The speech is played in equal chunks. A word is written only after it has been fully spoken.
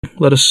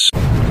Let us...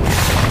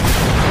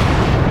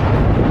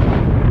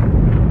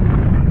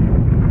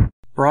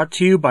 Brought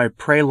to you by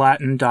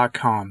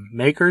PrayLatin.com,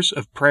 makers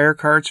of prayer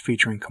cards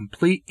featuring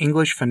complete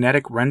English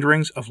phonetic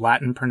renderings of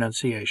Latin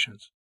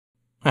pronunciations.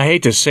 I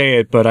hate to say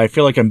it, but I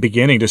feel like I'm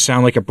beginning to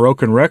sound like a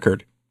broken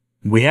record.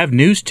 We have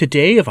news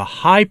today of a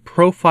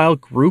high-profile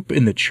group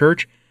in the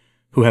church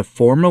who have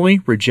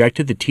formally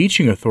rejected the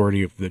teaching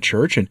authority of the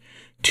church and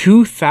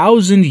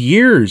 2,000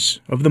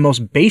 years of the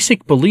most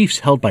basic beliefs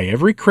held by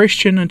every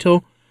Christian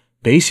until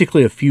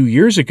basically a few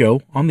years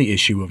ago on the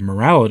issue of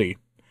morality.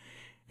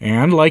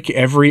 And like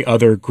every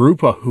other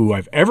group who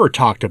I've ever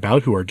talked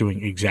about who are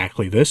doing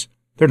exactly this,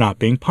 they're not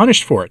being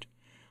punished for it.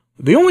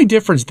 The only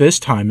difference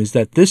this time is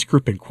that this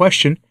group in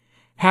question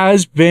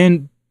has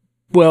been,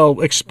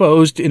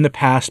 exposed in the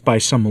past by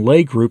some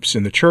lay groups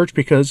in the church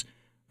because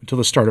until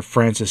the start of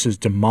Francis's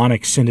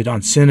demonic synod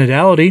on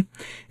synodality,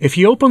 if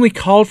you openly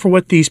called for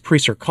what these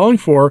priests are calling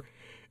for,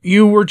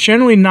 you were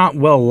generally not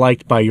well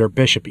liked by your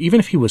bishop,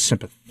 even if he was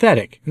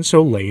sympathetic, and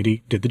so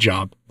laity did the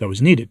job that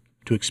was needed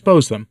to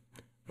expose them.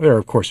 There are,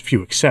 of course, a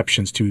few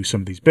exceptions to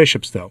some of these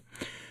bishops, though.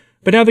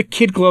 But now the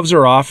kid gloves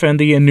are off, and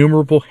the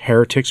innumerable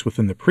heretics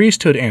within the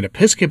priesthood and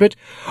episcopate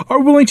are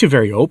willing to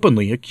very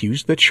openly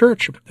accuse the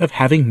church of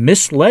having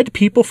misled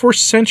people for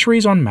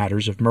centuries on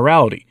matters of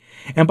morality,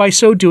 and by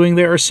so doing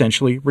they are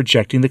essentially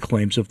rejecting the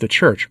claims of the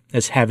church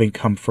as having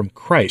come from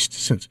Christ,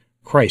 since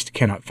Christ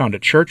cannot found a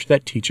church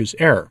that teaches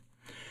error.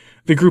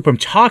 The group I'm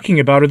talking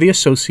about are the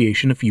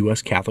Association of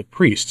U.S. Catholic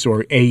Priests,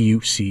 or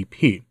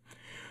AUCP.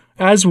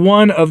 As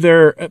one of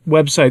their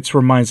websites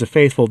reminds the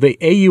faithful, the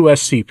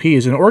AUSCP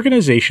is an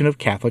organization of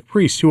Catholic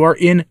priests who are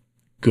in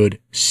good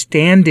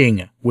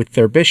standing with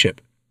their bishop.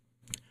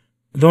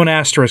 Though an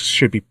asterisk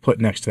should be put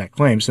next to that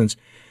claim, since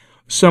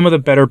some of the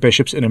better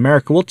bishops in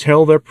America will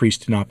tell their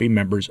priests to not be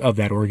members of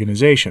that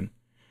organization.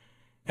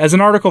 As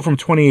an article from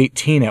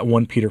 2018 at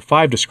 1 Peter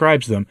 5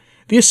 describes them,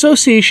 the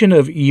Association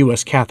of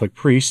U.S. Catholic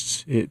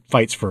Priests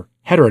fights for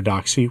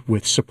heterodoxy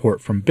with support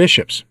from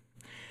bishops.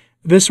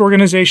 This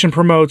organization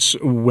promotes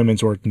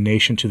women's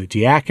ordination to the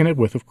diaconate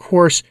with, of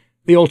course,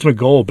 the ultimate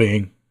goal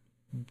being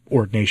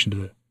ordination to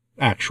the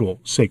actual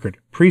sacred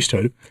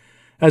priesthood,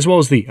 as well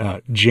as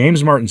the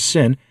James Martin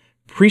Sin,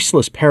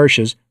 priestless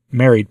parishes,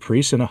 married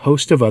priests, and a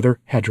host of other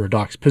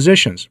heterodox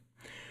positions.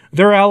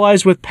 They're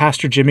allies with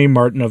Pastor Jimmy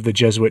Martin of the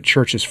Jesuit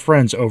Church's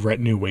Friends over at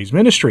New Ways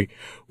Ministry,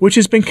 which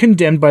has been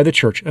condemned by the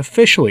church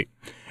officially,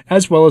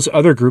 as well as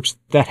other groups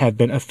that have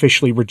been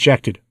officially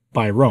rejected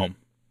by Rome.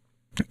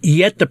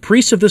 Yet the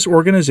priests of this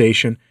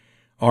organization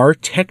are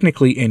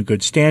technically in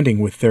good standing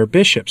with their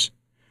bishops.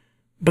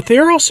 But they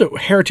are also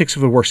heretics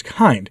of the worst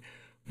kind.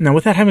 Now,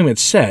 with that having been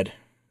said,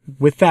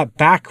 with that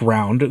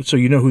background, so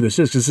you know who this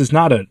is, because this is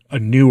not a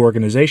new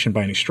organization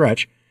by any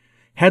stretch,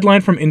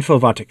 headline from Info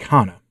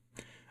Vaticana.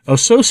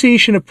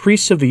 Association of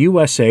Priests of the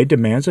USA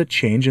demands a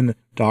change in the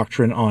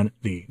doctrine on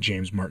the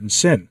James Martin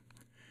sin.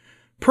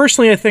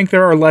 Personally, I think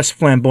there are less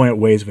flamboyant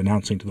ways of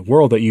announcing to the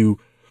world that you,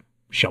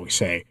 shall we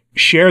say,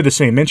 share the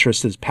same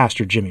interests as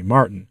Pastor Jimmy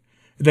Martin,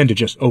 than to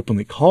just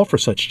openly call for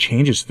such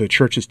changes to the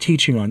church's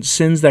teaching on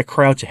sins that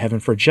cry out to heaven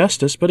for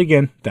justice, but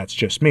again, that's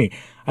just me.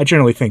 I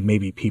generally think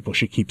maybe people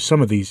should keep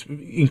some of these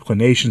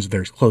inclinations of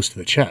theirs close to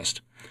the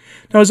chest.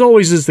 Now, as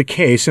always is the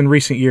case in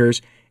recent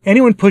years,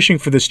 anyone pushing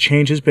for this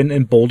change has been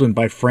emboldened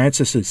by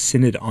Francis's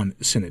synod on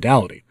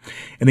synodality,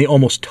 and the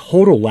almost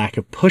total lack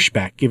of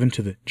pushback given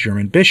to the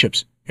German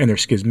bishops in their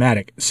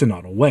schismatic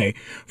synodal way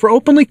for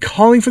openly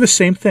calling for the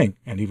same thing,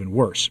 and even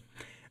worse.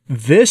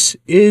 This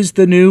is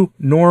the new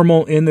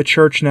normal in the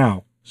church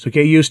now, so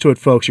get used to it,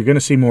 folks. You're going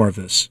to see more of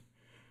this.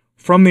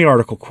 From the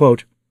article,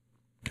 quote,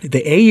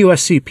 the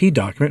AUSCP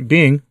document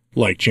being,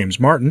 like James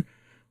Martin,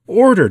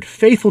 ordered,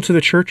 faithful to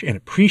the church, and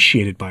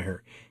appreciated by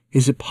her.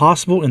 Is it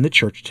possible in the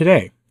church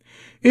today?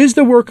 Is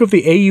the work of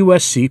the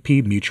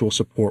AUSCP Mutual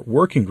Support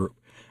Working Group,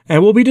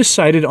 and will be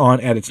decided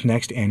on at its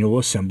next annual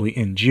assembly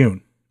in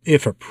June.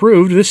 If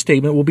approved, this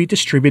statement will be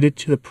distributed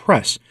to the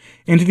press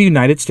and to the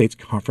United States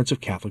Conference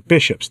of Catholic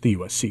Bishops, the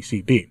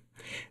USCCB.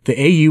 The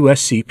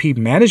AUSCP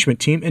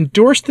management team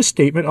endorsed the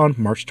statement on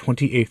March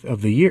 28th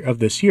of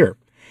this year.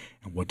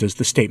 And what does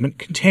the statement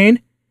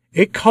contain?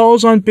 It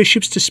calls on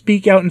bishops to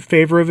speak out in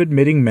favor of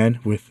admitting men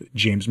with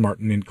James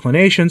Martin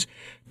inclinations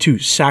to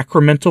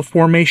sacramental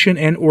formation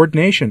and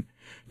ordination,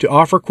 to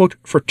offer, quote,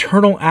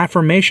 fraternal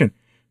affirmation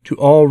to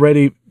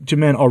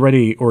men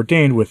already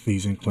ordained with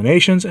these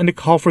inclinations, and to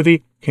call for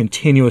the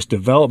continuous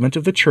development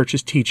of the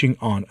Church's teaching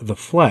on the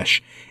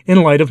flesh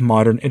in light of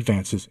modern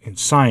advances in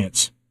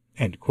science.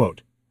 End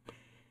quote.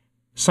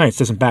 Science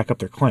doesn't back up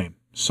their claim.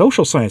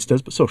 Social science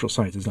does, but social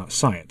science is not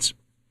science.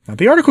 Now,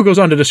 the article goes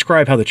on to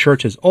describe how the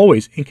Church has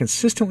always and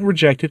consistently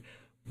rejected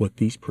what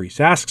these priests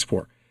ask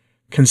for.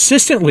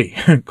 Consistently,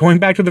 going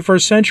back to the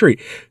first century,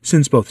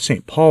 since both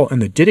St. Paul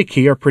and the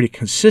Didache are pretty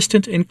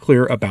consistent and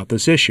clear about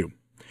this issue.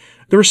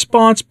 The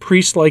response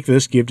priests like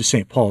this give to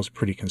St. Paul is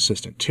pretty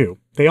consistent too.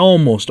 They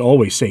almost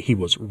always say he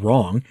was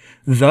wrong,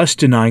 thus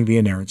denying the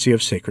inerrancy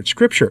of sacred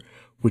scripture,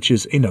 which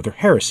is another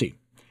heresy.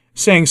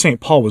 saying St.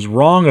 Paul was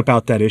wrong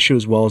about that issue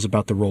as well as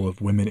about the role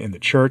of women in the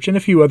church, and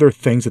a few other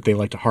things that they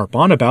like to harp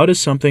on about is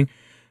something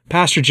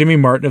Pastor Jimmy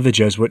Martin of the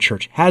Jesuit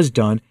Church has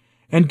done,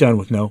 and done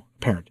with no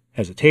apparent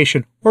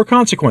hesitation or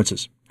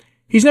consequences.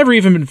 He's never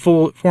even been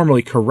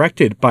formally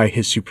corrected by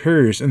his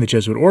superiors in the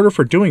Jesuit order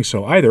for doing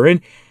so either,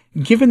 and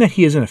given that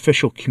he is an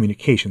official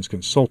communications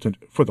consultant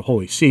for the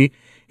Holy See,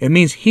 it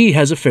means he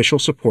has official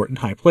support in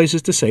high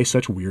places to say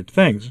such weird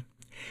things.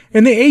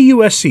 And the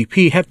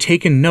AUSCP have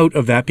taken note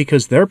of that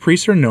because their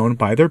priests are known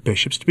by their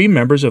bishops to be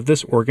members of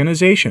this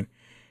organization,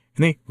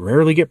 and they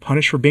rarely get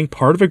punished for being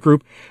part of a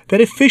group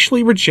that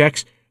officially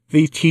rejects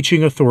the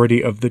teaching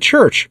authority of the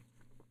church.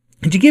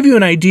 And to give you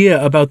an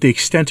idea about the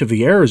extent of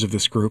the errors of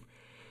this group,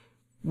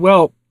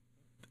 well,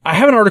 I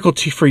have an article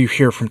for you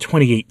here from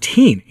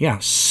 2018,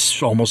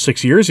 almost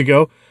 6 years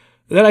ago,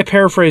 that I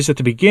paraphrased at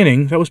the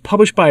beginning, that was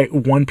published by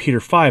 1 Peter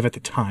 5 at the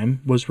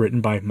time, was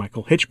written by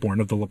Michael Hitchborn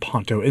of the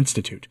Lepanto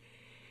Institute.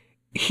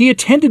 He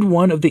attended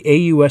one of the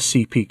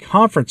AUSCP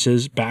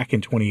conferences back in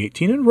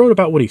 2018 and wrote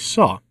about what he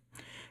saw.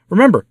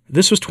 Remember,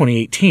 this was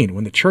 2018,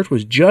 when the church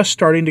was just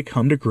starting to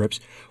come to grips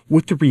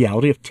with the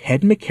reality of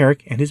Ted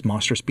McCarrick and his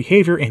monstrous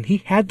behavior, and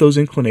he had those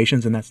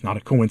inclinations, and that's not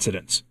a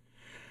coincidence.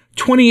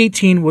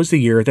 2018 was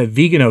the year that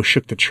Vigano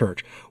shook the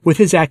church, with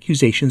his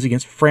accusations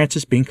against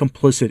Francis being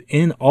complicit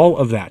in all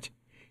of that.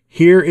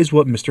 Here is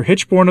what Mr.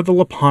 Hitchborn of the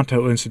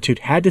Lepanto Institute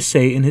had to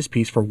say in his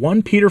piece for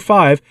 1 Peter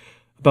 5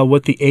 about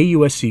what the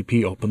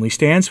AUSCP openly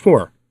stands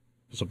for.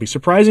 This will be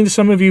surprising to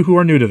some of you who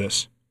are new to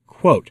this.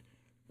 Quote,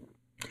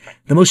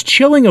 "The most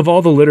chilling of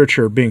all the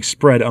literature being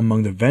spread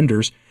among the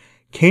vendors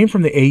came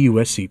from the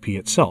AUSCP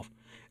itself.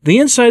 The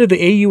inside of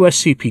the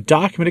AUSCP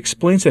document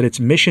explains that its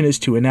mission is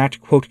to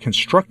enact, quote,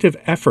 constructive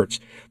efforts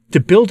to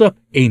build up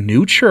a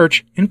new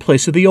church in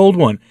place of the old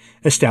one,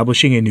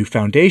 establishing a new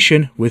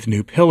foundation with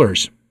new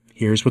pillars.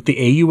 Here's what the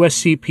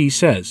AUSCP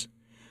says.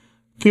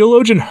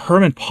 Theologian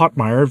Herman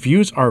Pottmeyer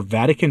views our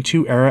Vatican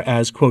II era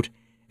as, quote,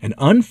 an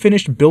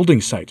unfinished building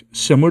site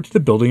similar to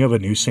the building of a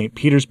new St.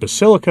 Peter's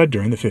Basilica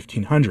during the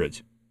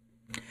 1500s.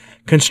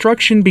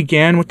 Construction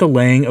began with the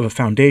laying of a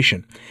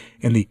foundation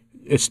and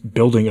its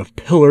building of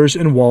pillars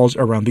and walls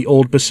around the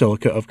old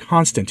Basilica of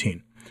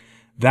Constantine.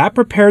 That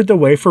prepared the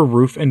way for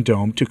roof and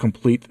dome to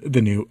complete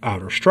the new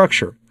outer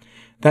structure.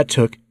 That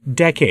took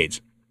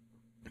decades.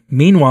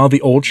 Meanwhile,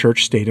 the old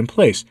church stayed in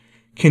place,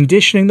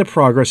 conditioning the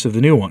progress of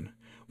the new one.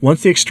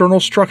 Once the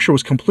external structure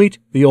was complete,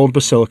 the old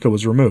basilica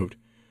was removed.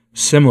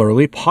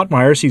 Similarly,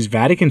 Pottmeyer sees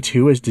Vatican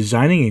II as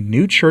designing a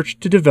new church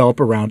to develop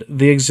around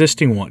the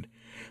existing one.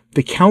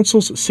 The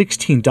Council's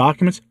 16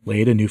 documents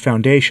laid a new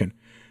foundation.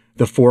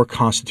 The 4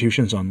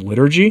 constitutions on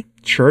liturgy,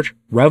 church,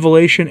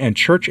 revelation, and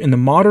church in the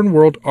modern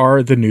world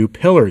are the new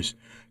pillars.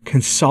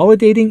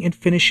 Consolidating and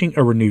finishing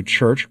a renewed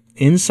church,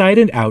 inside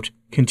and out,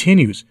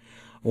 continues.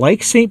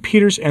 Like St.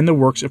 Peter's and the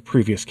works of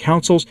previous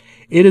councils,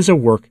 it is a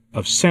work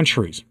of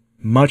centuries.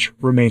 Much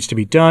remains to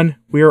be done.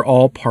 We are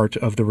all part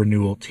of the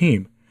renewal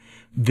team.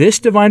 This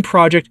divine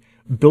project,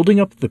 building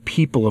up the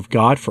people of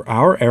God for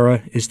our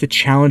era, is the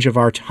challenge of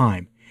our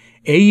time.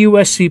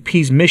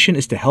 AUSCP's mission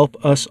is to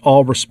help us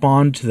all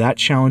respond to that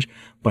challenge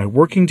by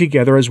working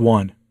together as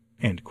one."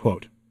 End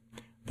quote.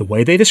 The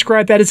way they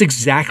describe that is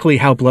exactly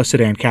how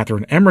Blessed Anne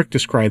Catherine Emmerich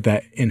described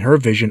that in her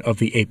vision of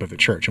the ape of the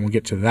church, and we'll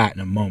get to that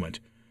in a moment.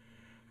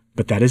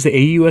 But that is the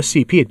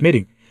AUSCP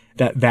admitting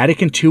that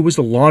Vatican II was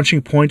the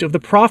launching point of the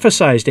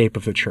prophesized ape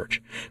of the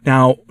church.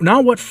 Now,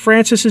 not what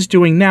Francis is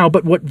doing now,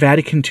 but what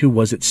Vatican II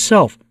was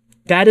itself.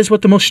 That is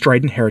what the most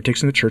strident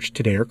heretics in the church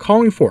today are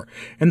calling for,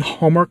 and the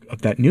hallmark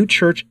of that new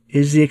church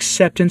is the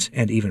acceptance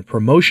and even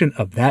promotion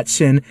of that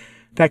sin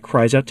that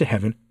cries out to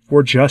heaven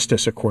for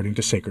justice according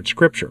to sacred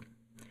scripture.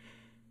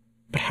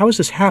 But how is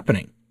this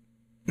happening?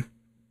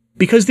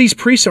 Because these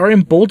priests are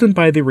emboldened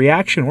by the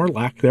reaction or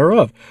lack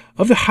thereof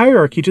of the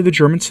hierarchy to the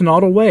German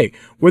synodal way,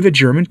 where the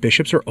German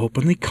bishops are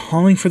openly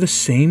calling for the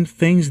same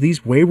things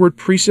these wayward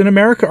priests in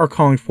America are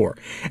calling for,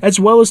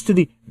 as well as to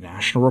the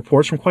national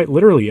reports from quite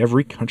literally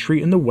every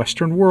country in the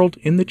Western world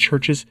in the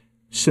church's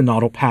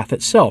synodal path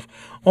itself.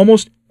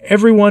 Almost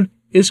everyone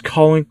is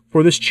calling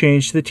for this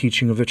change to the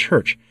teaching of the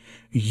church.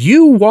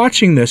 You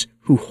watching this,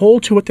 who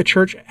hold to what the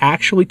church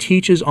actually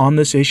teaches on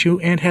this issue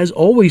and has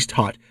always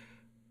taught,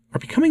 are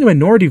becoming a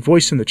minority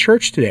voice in the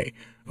church today,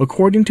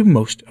 according to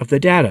most of the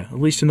data, at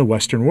least in the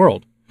Western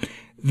world.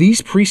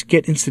 These priests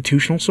get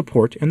institutional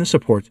support and the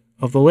support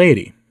of the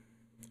laity.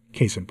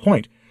 Case in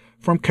point,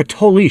 from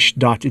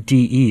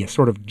katholisch.de, a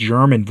sort of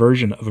German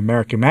version of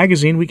American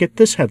Magazine, we get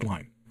this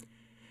headline.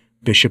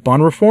 Bishop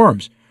on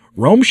reforms.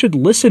 Rome should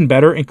listen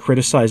better and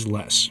criticize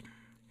less.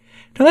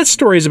 Now that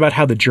story is about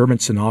how the German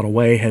synodal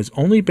way has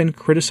only been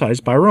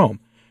criticized by Rome.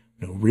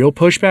 No real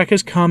pushback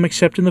has come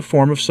except in the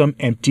form of some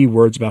empty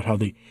words about how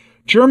the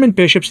German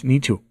bishops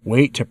need to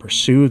wait to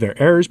pursue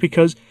their errors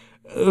because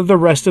the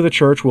rest of the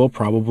church will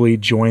probably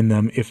join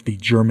them if the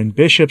German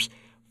bishops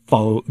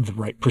follow the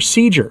right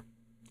procedure.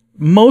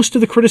 Most of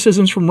the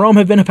criticisms from Rome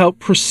have been about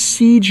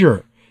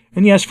procedure.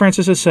 And yes,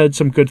 Francis has said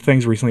some good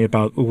things recently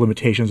about the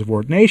limitations of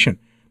ordination,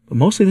 but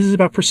mostly this is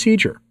about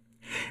procedure.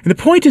 And the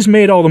point is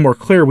made all the more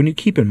clear when you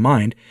keep in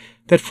mind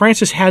that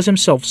Francis has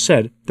himself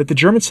said that the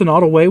German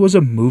Synodal Way was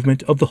a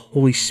movement of the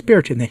Holy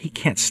Spirit and that he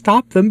can't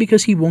stop them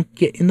because he won't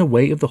get in the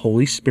way of the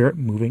Holy Spirit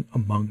moving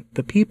among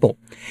the people.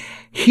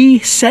 He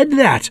said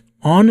that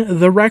on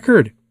the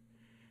record.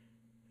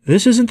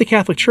 This isn't the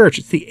Catholic Church,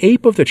 it's the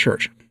ape of the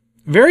Church.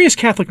 Various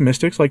Catholic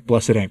mystics like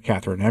Blessed Aunt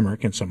Catherine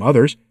Emmerich and some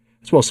others,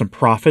 as well as some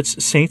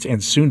prophets, saints,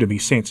 and soon-to-be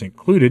saints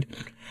included,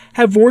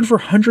 have warned for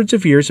hundreds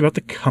of years about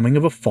the coming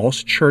of a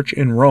false church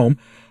in Rome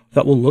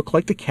that will look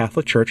like the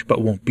Catholic Church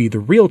but won't be the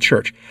real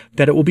church,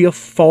 that it will be a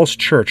false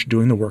church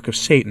doing the work of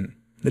Satan.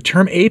 The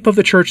term ape of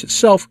the church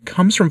itself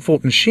comes from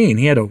Fulton Sheen.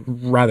 He had a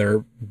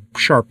rather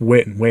sharp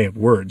wit and way of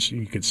words,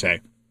 you could say.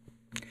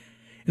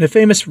 In a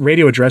famous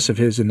radio address of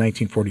his in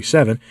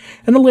 1947,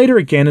 and then later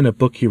again in a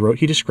book he wrote,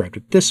 he described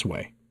it this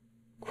way,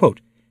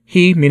 quote,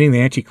 "He, meaning the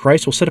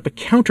Antichrist, will set up a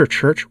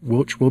counter-church,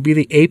 which will be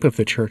the ape of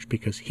the church,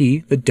 because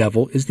he, the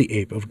devil, is the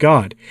ape of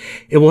God.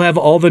 It will have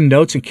all the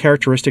notes and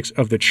characteristics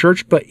of the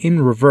church, but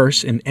in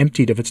reverse and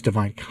emptied of its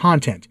divine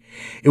content.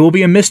 It will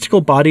be a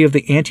mystical body of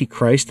the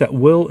Antichrist that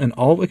will in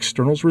all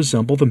externals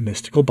resemble the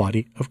mystical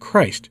body of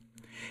Christ.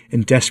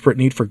 In desperate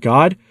need for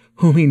God,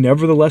 whom he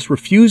nevertheless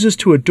refuses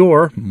to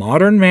adore,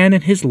 modern man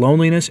in his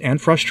loneliness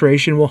and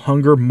frustration will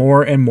hunger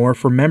more and more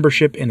for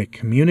membership in a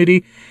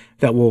community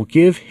that will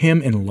give him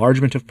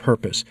enlargement of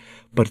purpose,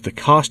 but at the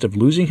cost of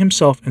losing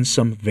himself in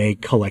some vague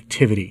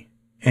collectivity."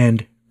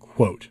 End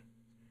quote.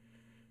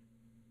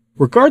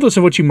 Regardless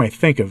of what you might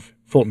think of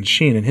Fulton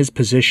Sheen and his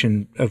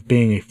position of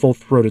being a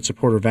full-throated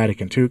supporter of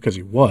Vatican II, because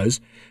he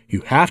was,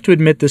 you have to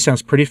admit this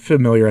sounds pretty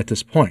familiar at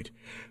this point.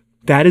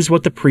 That is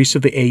what the priests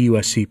of the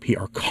AUSCP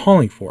are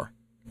calling for,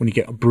 when you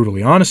get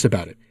brutally honest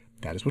about it.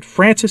 That is what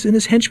Francis and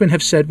his henchmen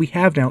have said we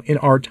have now in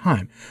our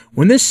time.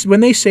 When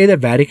they say that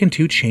Vatican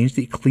II changed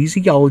the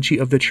ecclesiology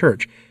of the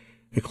Church,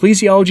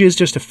 ecclesiology is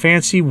just a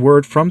fancy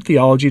word from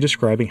theology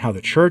describing how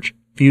the Church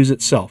views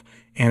itself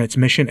and its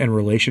mission and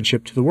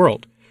relationship to the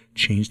world.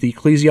 Change the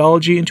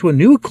ecclesiology into a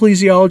new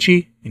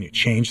ecclesiology, and you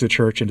change the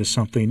Church into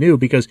something new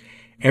because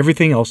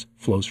everything else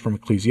flows from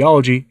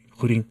ecclesiology,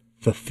 including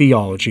the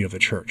theology of the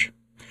Church.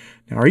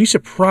 Now, are you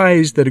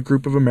surprised that a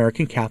group of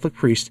American Catholic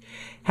priests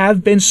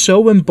have been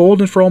so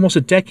emboldened for almost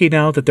a decade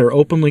now that they're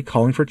openly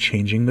calling for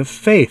changing the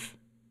faith?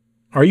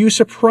 Are you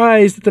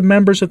surprised that the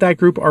members of that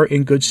group are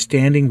in good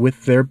standing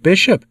with their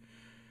bishop?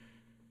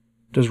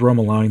 Does Rome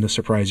allowing this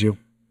surprise you?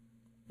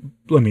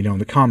 Let me know in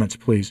the comments,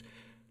 please.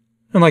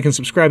 And like and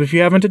subscribe if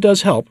you haven't, it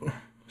does help.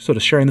 So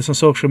does sharing this on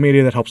social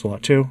media, that helps a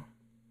lot too.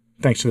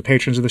 Thanks to the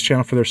patrons of this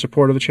channel for their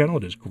support of the channel,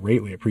 it is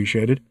greatly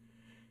appreciated.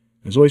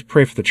 As always,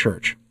 pray for the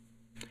Church.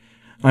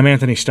 I'm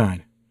Anthony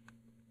Stein.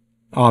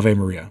 Ave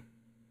Maria.